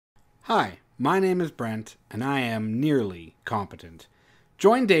Hi, my name is Brent, and I am nearly competent.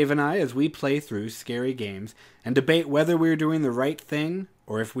 Join Dave and I as we play through scary games and debate whether we're doing the right thing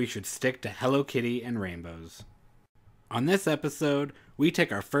or if we should stick to Hello Kitty and rainbows. On this episode, we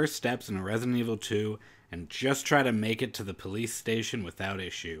take our first steps in Resident Evil 2 and just try to make it to the police station without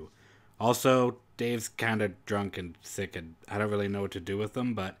issue. Also, Dave's kind of drunk and sick and I don't really know what to do with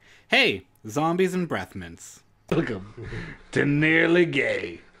them, but hey, zombies and breath mints. Welcome to Nearly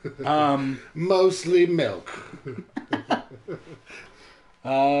Gay. Mostly milk.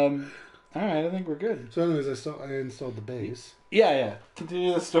 Alright, I think we're good. So anyways, I installed the base. Yeah.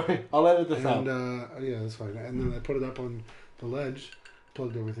 Continue the story. I'll edit this out. Yeah, that's fine. And then I put it up on the ledge,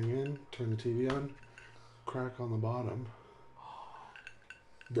 plugged everything in, turned the TV on, crack on the bottom.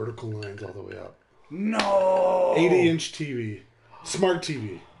 Vertical lines all the way up. No! 80-inch TV. Smart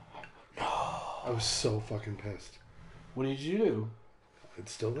TV. No. I was so fucking pissed. What did you do?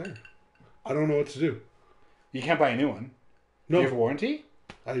 It's still there. I don't know what to do. You can't buy a new one? No. Do you have a warranty?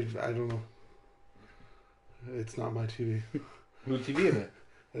 I don't know. It's not my TV. Whose TV is it?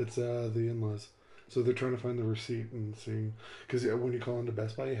 It's the in-laws. So they're trying to find the receipt and seeing... Because when you call into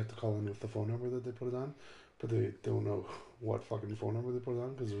Best Buy, you have to call in with the phone number that they put it on. But they don't know what fucking phone number they put it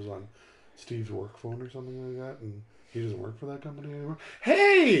on because it was on Steve's work phone or something like that. And he doesn't work for that company anymore.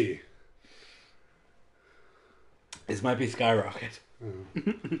 Hey! This might be Skyrocket. Oh.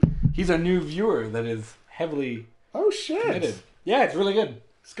 He's a new viewer that is heavily Shit! committed. Yeah, it's really good.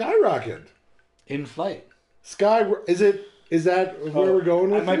 Skyrocket. In flight. Is that where we're going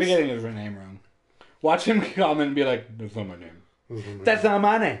with I might be this? getting his name wrong. Watch him comment and be like, that's not my name. That's not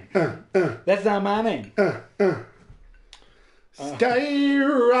my name. That's not my name.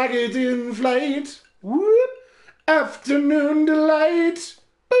 Skyrocket in flight. Whoop. Afternoon delight.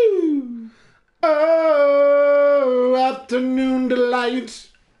 Boo. Oh, afternoon delight.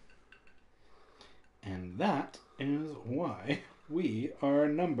 And that is why we are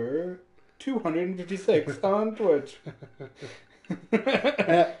number 256 on Twitch.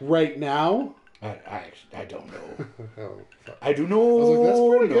 Right now? I don't know. Oh, fuck. I do know. I was like, that's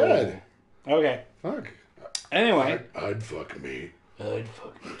pretty good. Okay. Fuck. Anyway. I'd fuck me. I'd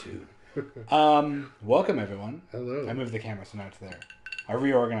fuck me too. Welcome everyone. Hello. I moved the camera so now it's there. I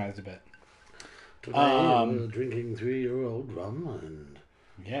reorganized a bit. Today we're drinking 3-year-old rum and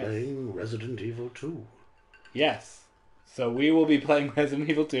playing Resident Evil 2. Yes. So we will be playing Resident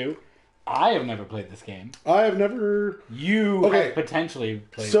Evil 2. I have never played this game. I have never... You have potentially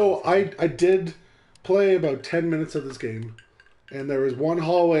played So I did play about 10 minutes of this game. And there was one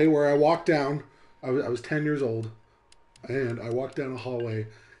hallway where I walked down. I was 10 years old. And I walked down a hallway.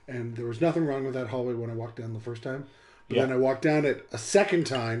 And there was nothing wrong with that hallway when I walked down the first time. But then I walked down it a second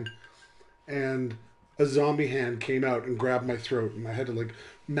time. And a zombie hand came out and grabbed my throat. And I had to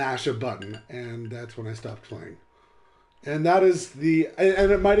mash a button. And that's when I stopped playing. And that is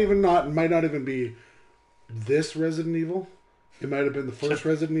and it might not even be this Resident Evil. It might have been the first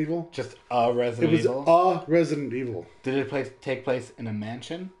Resident Evil. Just a Resident Evil? It was a Resident Evil. Did it take place in a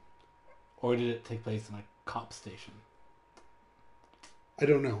mansion? Or did it take place in a cop station? I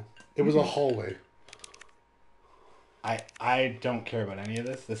don't know. It was a hallway. I don't care about any of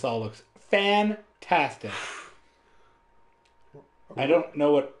this. This all looks fantastic. I don't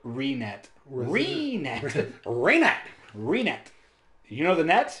know what Nette. Nette. You know the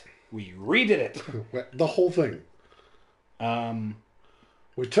net? We redid it. The whole thing.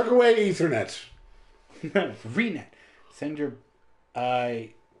 We took away Ethernet. Nette. Send your...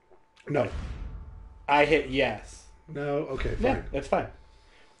 No. I hit yes. No, okay, fine. Yeah, that's fine.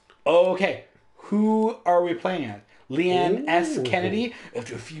 Okay, who are we playing as? Leon S. Kennedy.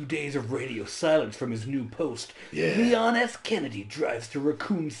 After a few days of radio silence from his new post, Leon S. Kennedy drives to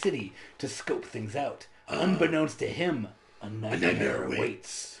Raccoon City to scope things out. Unbeknownst to him, a nightmare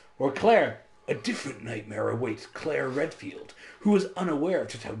awaits. Or Claire, a different nightmare awaits Claire Redfield, who is unaware of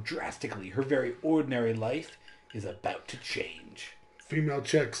just how drastically her very ordinary life is about to change. Female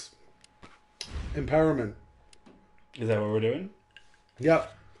chicks. Empowerment. Is that what we're doing?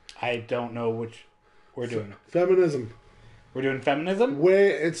 Yep. I don't know which we're doing. Feminism. We're doing feminism?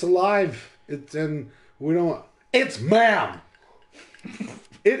 It's alive. It's ma'am.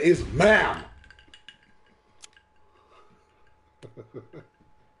 It is ma'am.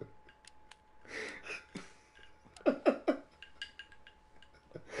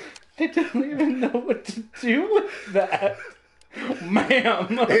 I don't even know what to do with that.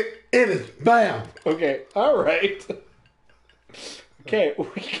 Ma'am. It is ma'am. Okay, alright. Okay,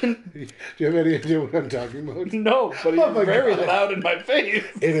 we can... Do you have any idea what I'm talking about? No, but he's very loud in my face.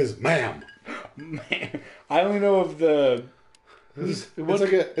 It is ma'am. Man, I only know of the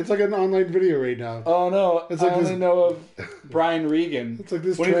It's like an online video right now. Oh no! It's like I only know of Brian Regan. It's like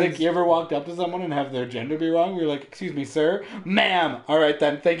this. When he's like, you ever walked up to someone and have their gender be wrong? You're like, excuse me, sir, ma'am. All right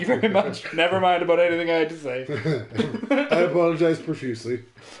then, thank you very much. Never mind about anything I had to say. I apologize profusely.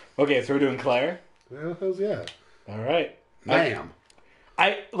 Okay, so we're doing Claire. Well, hells yeah. All right, ma'am.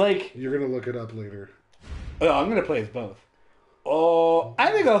 I like. You're gonna look it up later. Oh, I'm gonna play as both. Oh,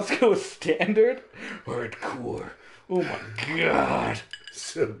 I think I'll just go with standard or hardcore. Oh my god.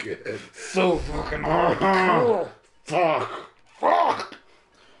 So good. So fucking hardcore. Fuck.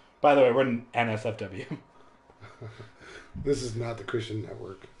 By the way, we're in NSFW. This is not the Christian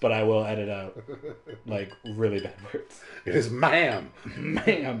network. But I will edit out, like, really bad words. It is ma'am.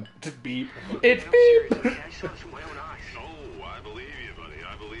 Ma'am. Just beep. It's beep. I saw this with my own eyes. Oh, I believe you, buddy.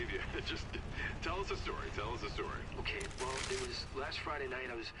 I believe you. Just tell us a story. Tell us a story. Okay, well, it was last Friday night.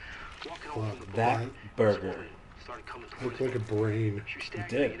 I was walking home from the That bar. burger. Started coming Looked towards like a me. brain. She was standing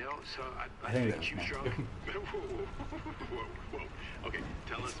did. there, you know, so I I think figured that she was was mine. drunk. Whoa. Okay,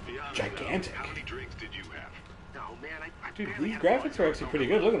 tell us beyond. Gigantic. How many drinks did you have? No, man, I Dude, barely these had graphics one. are actually pretty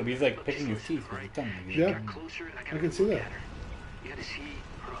good. Look at him. He's like picking his teeth with his tongue. Yeah. Got closer, and I got I a can good see look that. at her. You had to see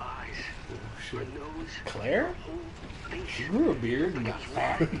her eyes, Oh, her shit. nose, Claire? her whole face. She grew a beard and got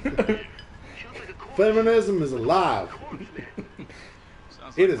fat. She looked like a corpse. Feminism is alive. Corpse, man.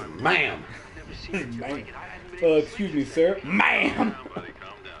 It is ma'am. I've never seen her till like it. I haven't been able to Excuse sleep me, since. sir. Ma'am. Calm down, buddy.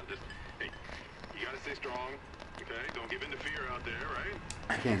 Calm down. Just, hey, you gotta stay strong. Okay? Don't give in to fear out there, right?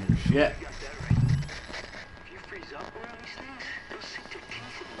 I can't hear shit. You got that right. If you freeze up around these things, they'll sink their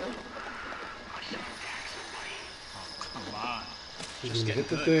teeth in you. I should attack somebody. Come on. He's Just gonna getting hit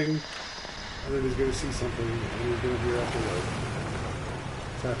the good. thing, and then he's gonna see something, and he's gonna veer off the road.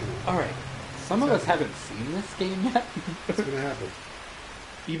 It's happening. All right. Some of us haven't seen this game yet. It's gonna happen.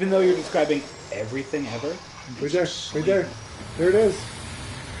 Even though you're describing everything ever. Right there. Right there. There it is.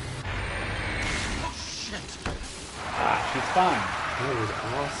 Oh, shit. She's fine. That was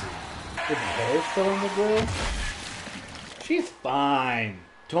awesome. Is hair still in the grill? She's fine.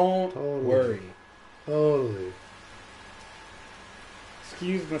 Don't Totally. worry. Totally.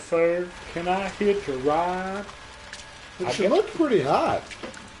 Excuse me, sir. Can I hit your ride? But she looked pretty hot.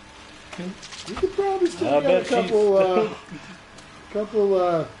 You could probably I still get a bet she's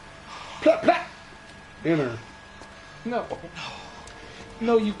couple, plap, plap, in her. No.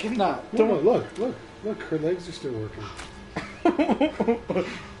 No, you cannot. No, Don't. look, her legs are still working.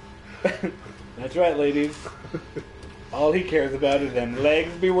 That's right, ladies. All he cares about is them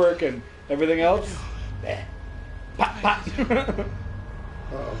legs be working. Everything else, eh. Pop, pop.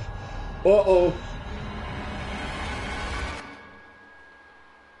 Uh-oh. Uh-oh.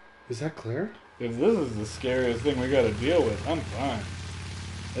 Is that Claire? If this is the scariest thing we gotta deal with, I'm fine.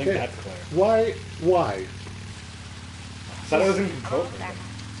 I think Okay. that's Claire. Why? I thought I was in control for that.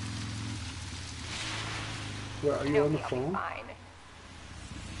 Where, are you on the phone? Fine.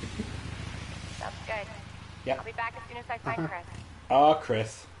 That's good. Yeah. I'll be back as soon as I find Chris. Ah,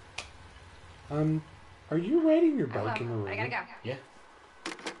 Chris. Are you riding your Hello. bike in the rain? I gotta go. Yeah.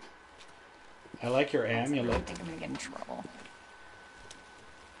 I like your I amulet. think I'm gonna get in trouble.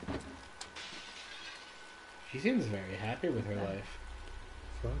 She seems very happy with her life.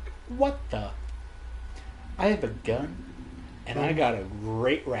 Fuck. What the? I have a gun, and I got a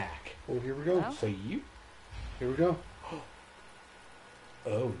great rack. Oh, here we go. Oh. So you? Here we go.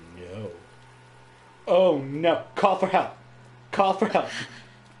 Oh no. Oh no. Call for help. Call for help.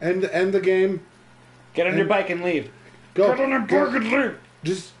 End the game. Get on your bike and leave. Go. Get on your bike and leave.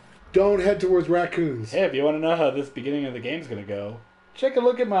 Just don't head towards raccoons. Hey, if you want to know how this beginning of the game's gonna go, check a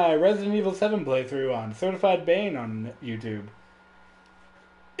look at my Resident Evil 7 playthrough on Certified Bane on YouTube.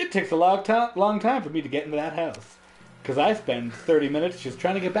 It takes a long time for me to get into that house. Because I spend 30 minutes just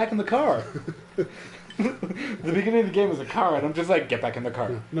trying to get back in the car. The beginning of the game is a car, and I'm just like, get back in the car.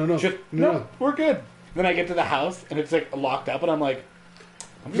 No. We're good. Then I get to the house, and it's like locked up, and I'm like,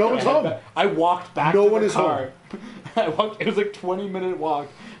 I'm just No gonna one's head home. back. I walked back No to one the is car. It was like 20-minute walk,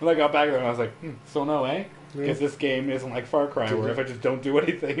 and I got back there, and I was like, so no, eh? Yeah. Guess this game isn't like Far Cry, where if I just don't do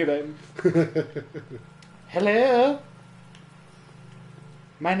anything, it ends. Hello?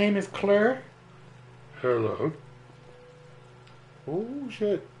 My name is Claire. Hello. Oh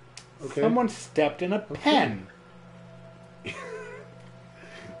shit. Okay. Someone stepped in a pen.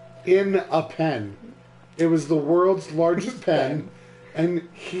 In a pen. It was the world's largest pen, and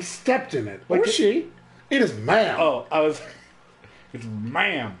he stepped in it. Like Or she. It is ma'am. Oh, it's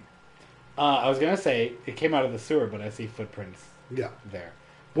ma'am. I was gonna say it came out of the sewer, but I see footprints Yeah. there.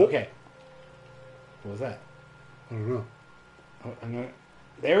 Whoop. Okay. What was that? I don't know. Oh, I'm gonna.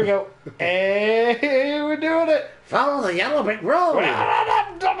 There we go. Hey, we're doing it. Follow the yellow brick road.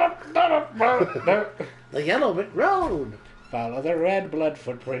 The yellow brick road. Follow the red blood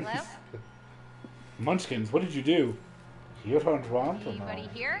footprints. Hello? Munchkins, what did you do? You don't want to know. Anybody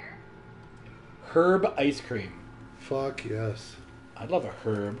here? Herb ice cream. Fuck yes. I'd love a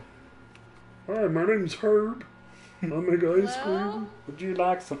herb. Hi, my name's Herb. I make ice Hello? cream. Would you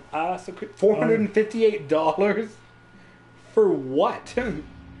like some ice cream? $458? For what?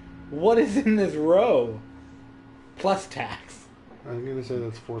 What is in this row? Plus tax. I'm gonna say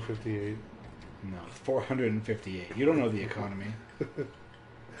that's $4.58. No, it's $458. You don't know the economy.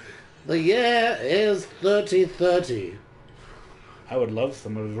 The year is 3030. I would love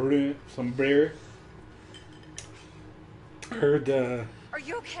some beer. Heard Are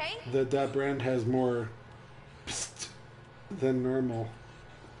you okay? that brand has more psst than normal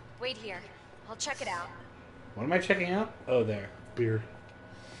Wait here. I'll check it out. What am I checking out? Oh, there. beer.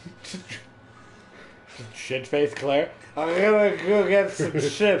 Shit face Claire. I'm gonna go get some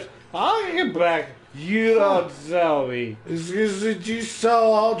chips. I'll get back. You don't tell me. Did you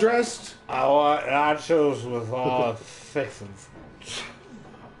sell all dressed? I want nachos with all fixings.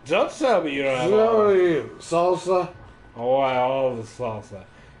 Don't tell me you don't have all. Salsa? I want all the salsa.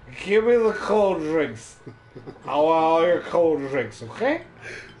 Give me the cold drinks. I want all your cold drinks, okay?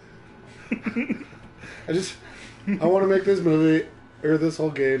 I want to make this movie or this whole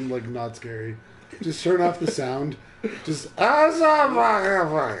game like not scary. Just turn off the sound. Just This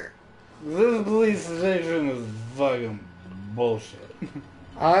police station is fucking bullshit.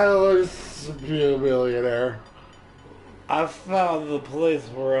 I was a millionaire. I found the place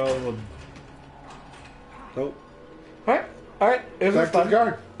where all the... Nope. Alright, it was Back to fun. the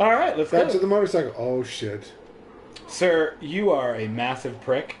car. Alright, let's Back go. to the motorcycle. Oh shit. Sir, you are a massive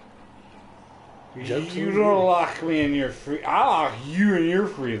prick. Joke's You on don't you. lock me in your freezer. I'll lock you in your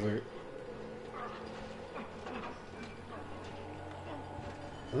freezer.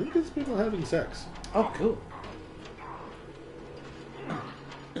 I think it's people having sex. Oh, cool.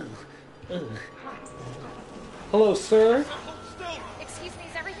 Hello, sir. Excuse me,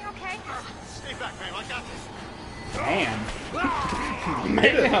 is everything okay? Stay back, ma'am. I got this. Man.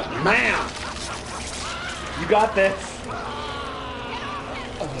 Man. You got this.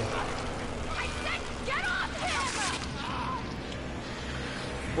 I said get off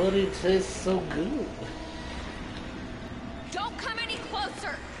him! But it tastes so good. Don't come any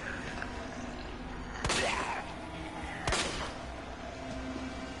closer!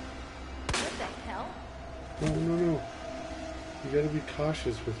 What the hell? No. You gotta be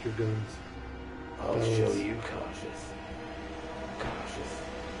cautious with your guns. I'll That show was- you cautious. Cautious.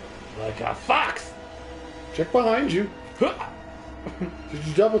 Like a fox. Check behind you. Did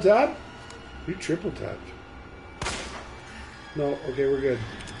you double tap? You triple tapped. No, okay, we're good.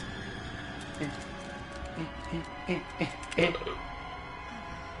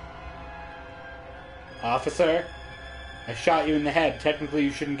 Officer, I shot you in the head. Technically,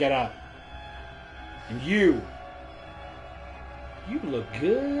 you shouldn't get up. And you look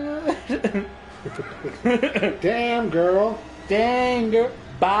good. Damn, girl. Dang, girl.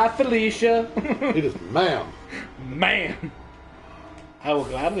 Bye, Felicia. It is ma'am. Man, I will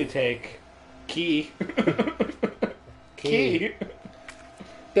gladly take key. Key.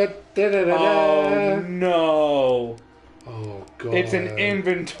 Oh no. Oh, God. It's an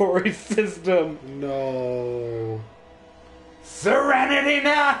inventory system. No. Serenity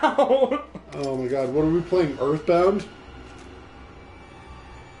now. Oh, my God. What are we playing? Earthbound?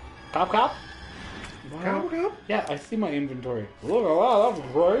 Cop, cop. Cop? Yeah, I see my inventory. Look at that.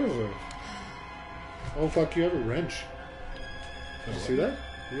 That's crazy. Oh, fuck, you have a wrench. Did you see that?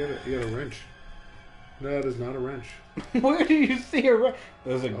 You got a wrench. No, it is not a wrench. Where do you see a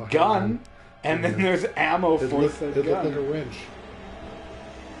There's a hang gun, on. and then there's ammo It for looked the like a gun. wrench.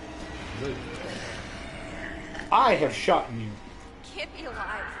 Look. I have shot you. Can't be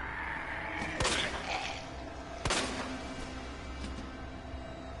alive.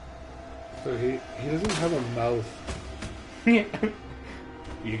 So he doesn't have a mouth.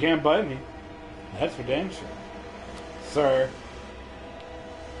 You can't bite me. That's for dang sure. Sir.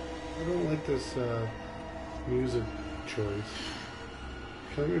 I don't like this music choice.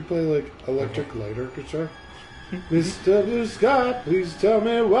 Can't we play like Electric Light Orchestra? Mr. Blue Sky, please tell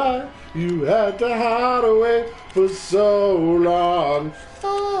me why you had to hide away for so long.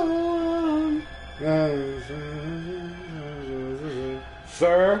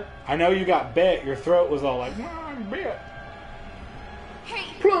 Sir, I know you got bit. Your throat was all like, I'm bit.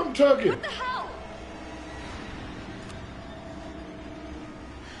 Hey, Plum Tucky. what the hell?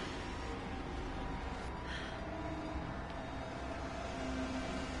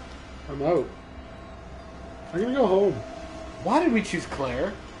 I'm out. I'm gonna go home. Why did we choose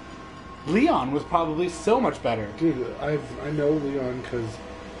Claire? Leon was probably so much better. Dude, I know Leon because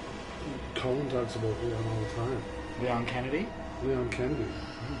Colin talks about Leon all the time. Leon Kennedy? Leon Kennedy.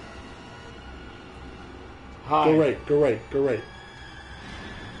 Hi. Go right, go right, go right.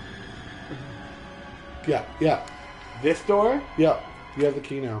 Yeah, yeah, This door? yeah. You have the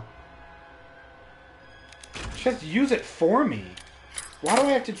key now. Just use it for me. Why do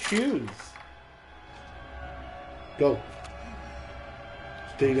I have to choose? Go.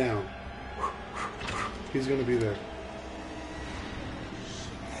 Stay down. He's gonna be there.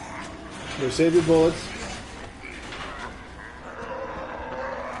 No, save your bullets.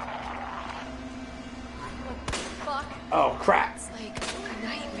 Fuck. Oh, crap. It's like a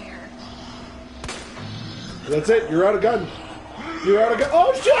nightmare. That's it. You're out of gun. You're out of gun.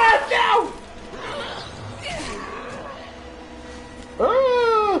 Oh shit! No!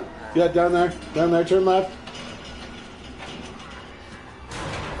 Ah! Yeah, down there. Down there. Turn left.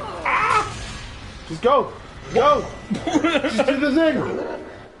 Ah! Just go. Go. Just do the thing.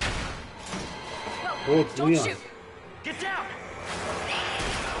 Oh, it's Don't Leon. shoot. Get down!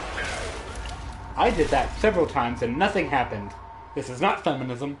 I did that several times and nothing happened. This is not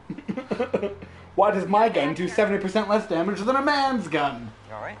feminism. Why does my gun do 70% less damage than a man's gun?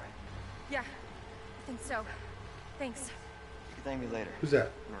 You alright? Yeah, I think so. Thanks. You can thank me later. Who's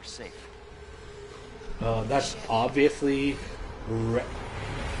that? You're safe. That's obviously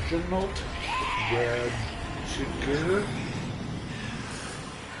Reginald. Red chicken.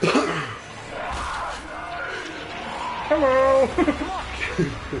 Hello.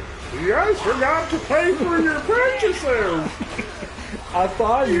 You guys forgot to pay for your purchases. I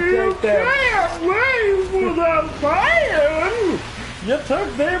saw you take them. can't leave without paying. You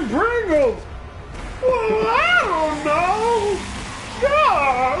took them Pringles. Well, I don't know.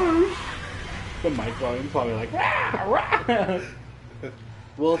 Gosh. The mic volume's probably like, rah, rah.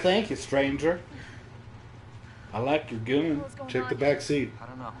 Well, thank you, stranger. I like your gun. What's going Check on? the back seat. I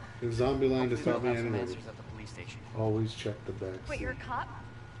don't know. If zombie line to We'll stop me have some anyway. answers at the police station. Always check the back Wait, seat. you're a cop?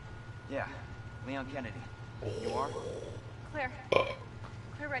 Yeah. Leon Kennedy. You are? Claire.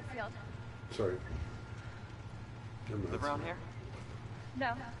 Claire Redfield. Sorry. I'm not Live around sorry. here? No.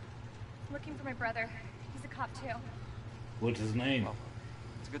 I'm looking for my brother. He's a cop too. What's his name?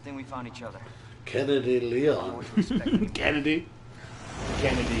 It's a good thing we found each other. Kennedy I don't know Leon. what to expect. Kennedy.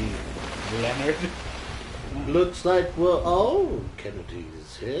 Kennedy Leonard. Looks like we're all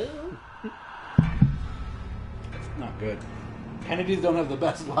Kennedys here. Not good. Kennedys don't have the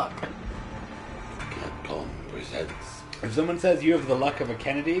best luck. Capcom presents. If someone says you have the luck of a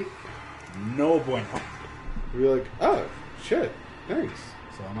Kennedy, no bueno. We're like, oh, shit, thanks.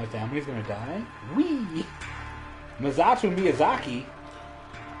 So my family's gonna die? Wee! Masato Miyazaki.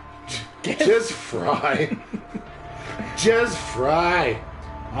 Just fry. Just fry.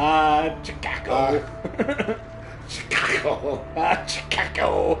 Chicago. Chicago.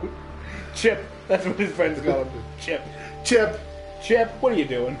 Chicago. Chip. That's what his friends call him. Chip. Chip. Chip, what are you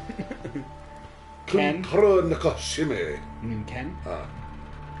doing? Ken? Kuntaro Nakashime. You mean Ken? Ah.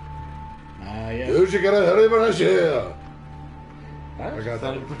 Yeah. Who's you gonna hurry when I share? That I got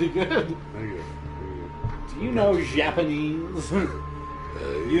sounded that. pretty good. There you go. Do you know Japanese?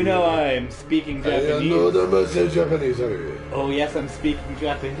 You know I'm speaking I Japanese. know the message Japanese. Sorry. Oh yes, I'm speaking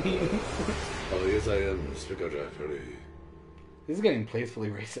Japanese. Oh yes, I am speaking Japanese. This is getting playfully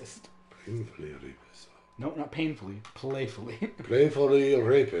racist. Painfully rapist. No, not painfully. Playfully. Playfully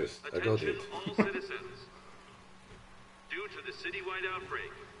rapist. I got Attention it. all citizens. Due to the citywide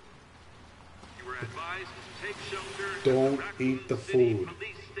outbreak, you were advised to take shelter at Don't the Raccoon eat the City food.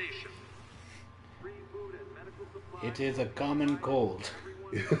 Police Station. Free food and medical supplies. It is a common cold.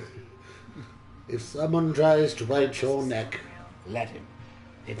 If someone tries to bite your neck, Let him.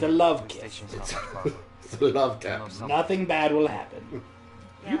 It's a love Police kiss. station's not much further. it's a love tap. Nothing bad will happen.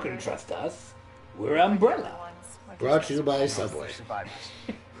 You can trust us. We're Umbrella. Brought to you by Subway. Survivors.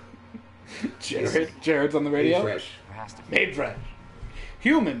 Jared's on the radio. Be fresh. There has to be. Made fresh.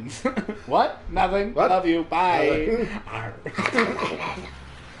 Humans. What? Nothing. What? Love you. Bye. Arr.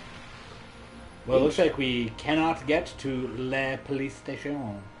 Well, it looks like we cannot get to Le Police Station.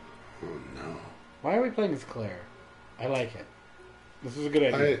 Oh no. Why are we playing as Claire? I like it. This is a good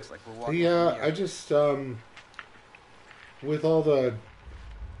idea. Looks like we're walking Yeah, through I just with all the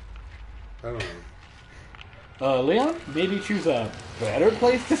I don't know. Leon, maybe choose a better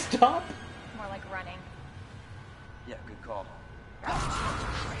place to stop? More like running. Yeah, good call.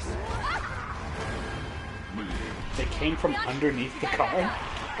 They came from underneath the car.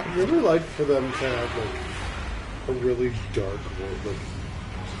 I'd really like for them to have like a really dark world.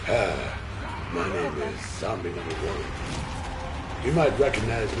 Like, My name is Zombie Number 1. You might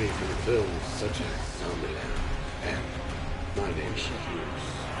recognize me from films such as Zombieland, and my name is Hughes.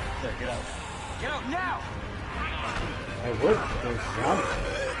 There, get out. Get out now! I would. There's zombies.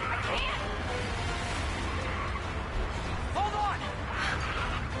 Hold on!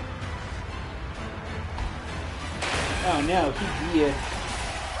 Oh no, he did.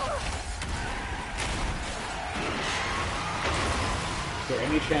 Is there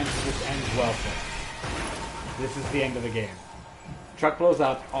any chance that this ends well for us? This is the end of the game. Truck blows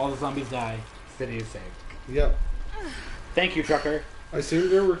up, all the zombies die, city is saved. Yep. Thank you, trucker. I seem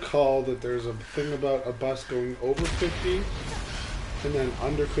to recall that there's a thing about a bus going over 50, and then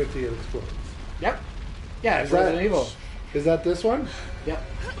under 50 it explodes. Yep. Yeah, it's Is that- Resident Evil. Is that this one? Yep.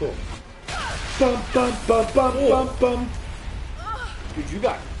 Cool. Bum, bum, bum, bum, bum, bum. Dude, we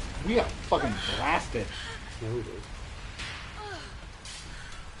got fucking blasted. No, we did.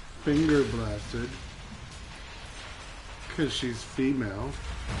 Finger blasted. Because she's female.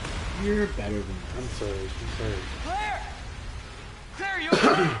 You're better than I'm sorry. I'm sorry. Claire! Claire, you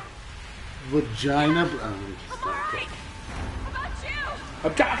okay? Vagina. Alright! How about you?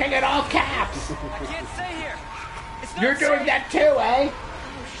 I'm talking in all caps! I can't stay here. It's not You're doing safe. that too, eh?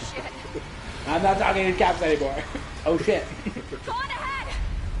 Oh shit. I'm not talking in caps anymore. Oh shit. Go on ahead!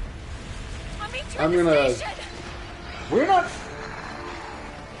 I'll meet you I'm at the gonna- station! We're not...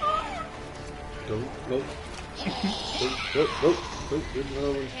 Nope. Nope. Nope. Nope. Nope. Nope.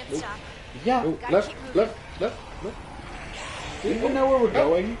 Nope. Can't stop. Yeah. Nope. Gotta Left. keep moving. Left. Left. Nope. Do you even know where we're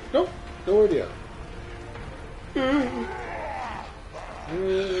going? Nope. No idea.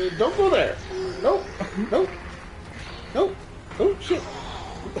 Don't go there. Nope. Nope. Nope. Oh shit.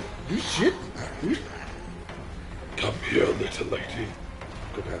 You shit. Come here, little lady.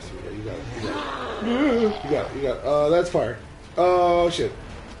 Go past me. Yeah, you got it. You got it. You got it. That's fire. Oh shit.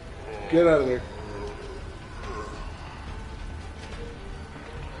 Get out of there.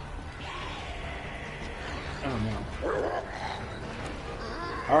 Oh no.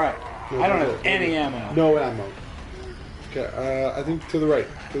 Alright. I don't have any ammo. No ammo. Okay, I think to the right.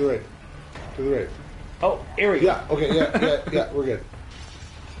 To the right. To the right. Oh, here we go. Yeah, okay, yeah, we're good.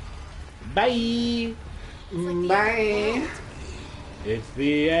 Bye. Bye. It's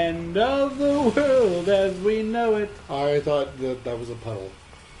the end of the world as we know it. I thought that was a puddle.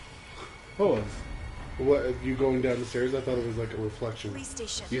 What was? What, you going down the stairs? I thought it was like a reflection. Police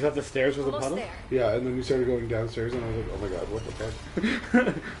station. You thought the stairs was a Almost puddle? there. Yeah, and then you started going downstairs, and I was like, oh my god, what the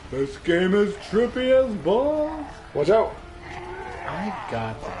fuck? This game is trippy as balls. Watch out! I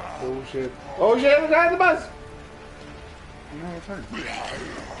got that. Oh shit. Oh shit, the guy on the bus! No, it's fine.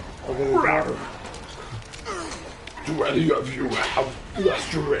 Okay, there's not. Do any of you have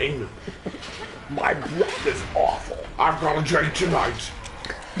Listerine? My breath is awful. I've got a drink tonight.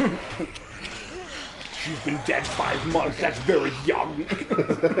 She's been dead 5 months. That's very young.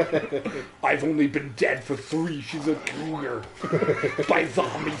 I've only been dead for 3. She's a cougar. By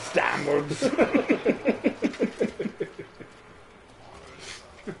zombie standards.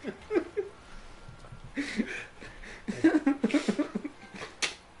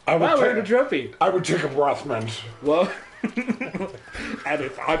 Wow, we're in a trophy. I would take a breath mint. Well, and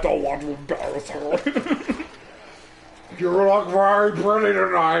if I don't want to embarrass her. You look very pretty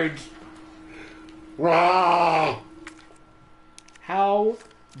tonight. Ah! How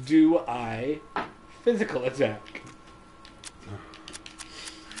do I physical attack?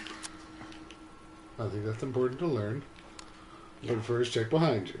 I think that's important to learn. But first, check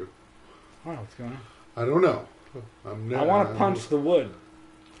behind you. Wow, what's going on? I don't know. I want to punch the wood.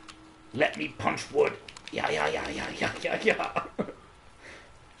 Let me punch wood. Yeah.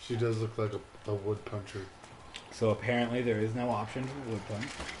 She does look like a wood puncher. So apparently there is no option for wood punch.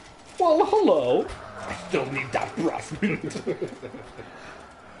 Well, hello. I still need that brass mint.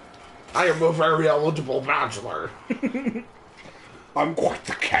 I am a very eligible bachelor. I'm quite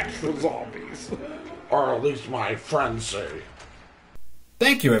the catch for zombies. Or at least my friends say.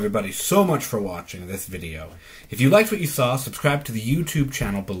 Thank you everybody so much for watching this video. If you liked what you saw, subscribe to the YouTube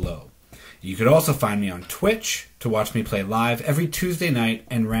channel below. You could also find me on Twitch to watch me play live every Tuesday night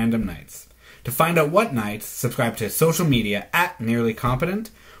and random nights. To find out what nights, subscribe to social media at NearlyCompetent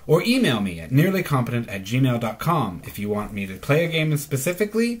or email me at nearlycompetent@gmail.com if you want me to play a game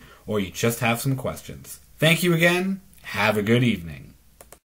specifically or you just have some questions. Thank you again. Have a good evening.